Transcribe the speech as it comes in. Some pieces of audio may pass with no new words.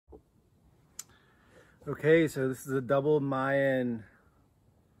Okay, so this is a double Mayan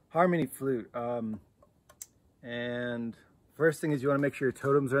harmony flute. And first thing is you want to make sure your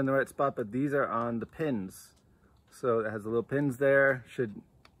totems are in the right spot, but these are on the pins. So it has the little pins there. Should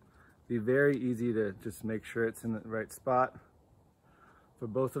be very easy to just make sure it's in the right spot for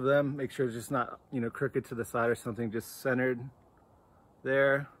both of them. Make sure it's just not, crooked to the side or something, just centered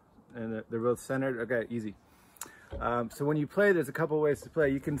there. And they're both centered. Okay, easy. So when you play, there's a couple ways to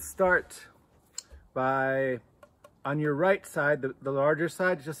play. You can start by, on your right side, the larger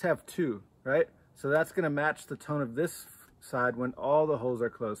side, just have two, right? So that's going to match the tone of this side when all the holes are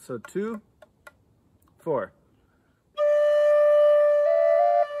closed. So 2, 4.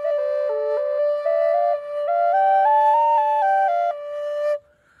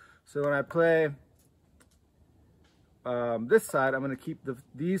 So when I play this side, I'm going to keep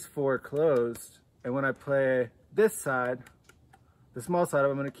these 4 closed. And when I play this side, the small side,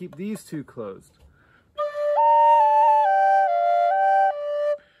 I'm going to keep these 2 closed.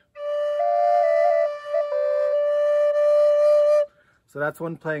 So that's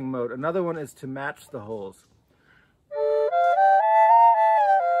one playing mode. Another one is to match the holes.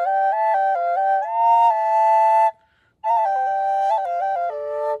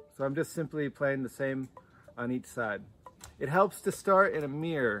 So I'm just simply playing the same on each side. It helps to start in a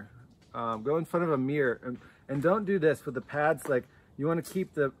mirror. Go in front of a mirror and don't do this with the pads. Like, you want to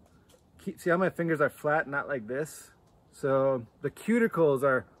keep see how my fingers are flat, not like this? So the cuticles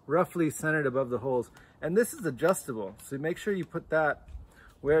are roughly centered above the holes. And this is adjustable, so make sure you put that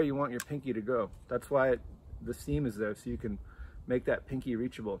where you want your pinky to go. That's why the seam is there, so you can make that pinky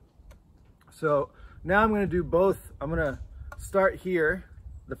reachable. So now I'm going to do both. I'm going to start here,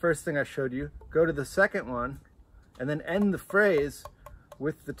 the first thing I showed you, go to the second one, and then end the phrase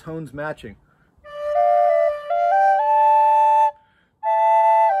with the tones matching.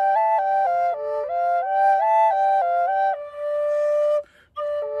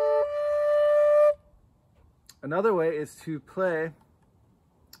 Another way is to play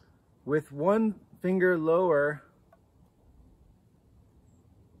with one finger lower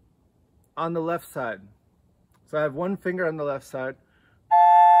on the left side. So I have one finger on the left side.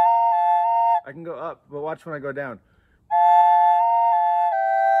 I can go up, but watch when I go down.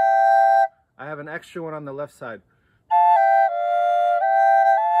 I have an extra one on the left side.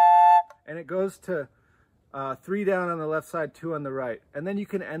 And it goes to 3 down on the left side, 2 on the right. And then you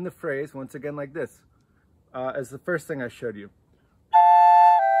can end the phrase once again like this. As the first thing I showed you.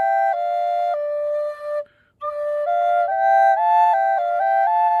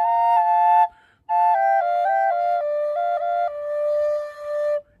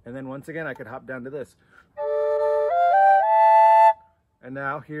 And then once again, I could hop down to this. And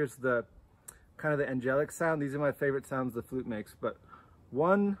now here's the kind of the angelic sound. These are my favorite sounds the flute makes. But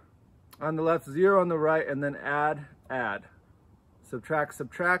 1 on the left, 0 on the right, and then add, add. Subtract,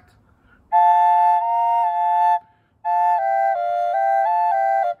 subtract.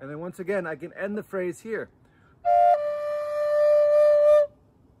 And then once again, I can end the phrase here.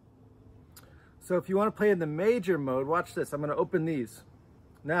 So if you want to play in the major mode, watch this. I'm going to open these.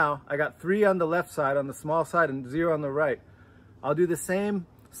 Now, I got 3 on the left side, on the small side, and 0 on the right. I'll do the same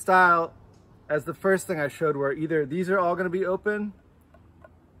style as the first thing I showed, where either these are all going to be open,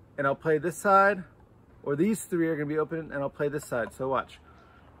 and I'll play this side, or these 3 are going to be open, and I'll play this side. So watch.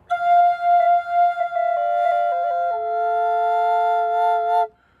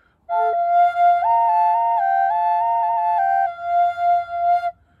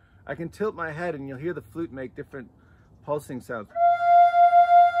 I can tilt my head and you'll hear the flute make different pulsing sounds.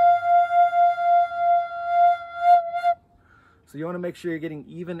 So you want to make sure you're getting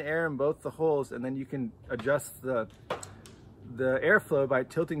even air in both the holes, and then you can adjust the airflow by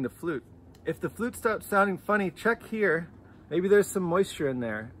tilting the flute. If the flute starts sounding funny, check here. Maybe there's some moisture in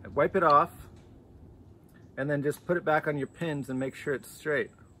there. Wipe it off and then just put it back on your pins and make sure it's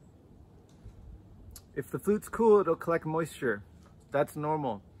straight. If the flute's cool, it'll collect moisture. That's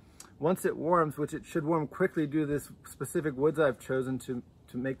normal. Once it warms, which it should warm quickly due to this specific woods I've chosen to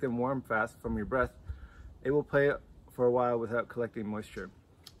make them warm fast from your breath, it will play for a while without collecting moisture.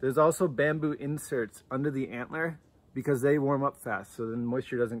 There's also bamboo inserts under the antler because they warm up fast, so then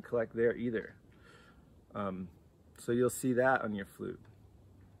moisture doesn't collect there either. So you'll see that on your flute.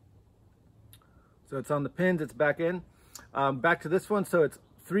 So it's on the pins, it's back in. Back to this one, so it's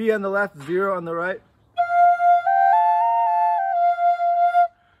 3 on the left, 0 on the right.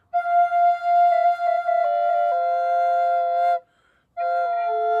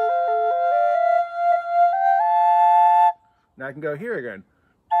 Now I can go here again.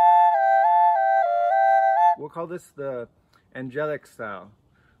 We'll call this the angelic style.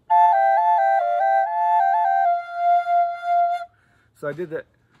 So I did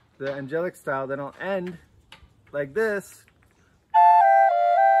the angelic style, then I'll end like this.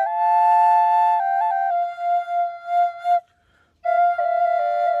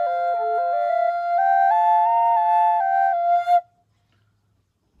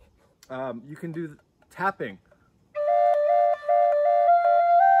 You can do tapping.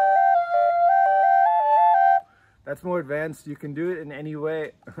 That's more advanced. You can do it in any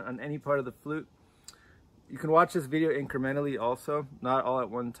way on any part of the flute. You can watch this video incrementally also, not all at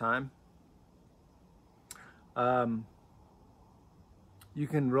one time. You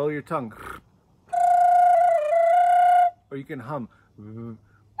can roll your tongue, or you can hum,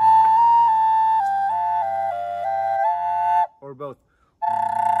 or both.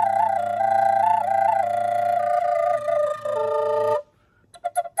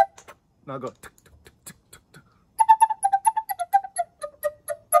 Now go.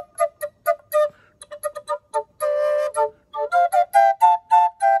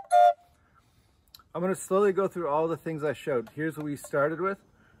 I'm going to slowly go through all the things I showed. Here's what we started with.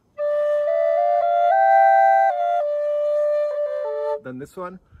 Then this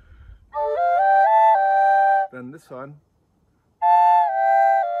one. Then this one.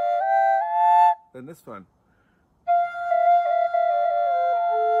 Then this one.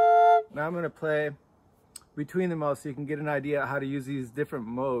 Now I'm going to play between them all so you can get an idea how to use these different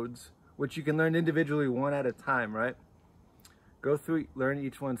modes, which you can learn individually one at a time, right? Go through, learn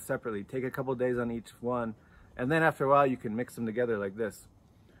each one separately. Take a couple days on each one, and then after a while you can mix them together like this.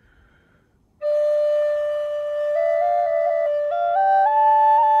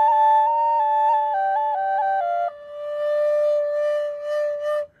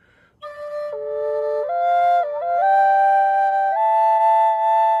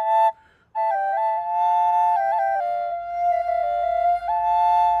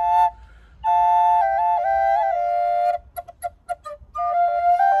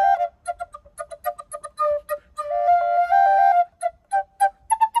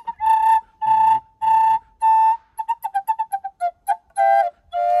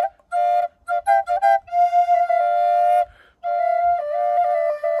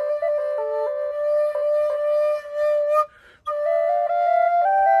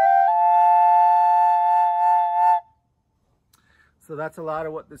 So that's a lot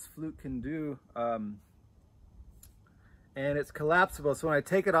of what this flute can do. And it's collapsible. So when I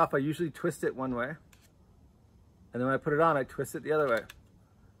take it off, I usually twist it one way. And then when I put it on, I twist it the other way.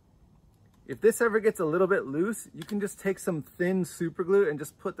 If this ever gets a little bit loose, you can just take some thin super glue and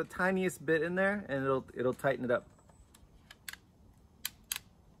just put the tiniest bit in there and it'll tighten it up.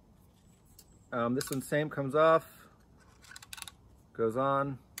 This one same, comes off, goes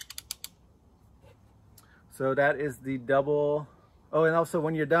on. So that is the double. Oh, and also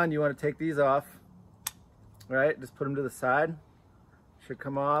when you're done, you want to take these off, right? Just put them to the side. Should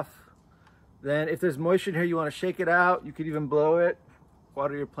come off. Then if there's moisture in here, you want to shake it out. You could even blow it,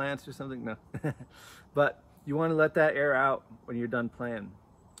 water your plants or something. No, but you want to let that air out when you're done playing.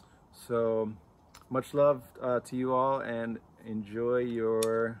 So much love to you all, and enjoy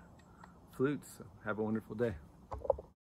your flutes. Have a wonderful day.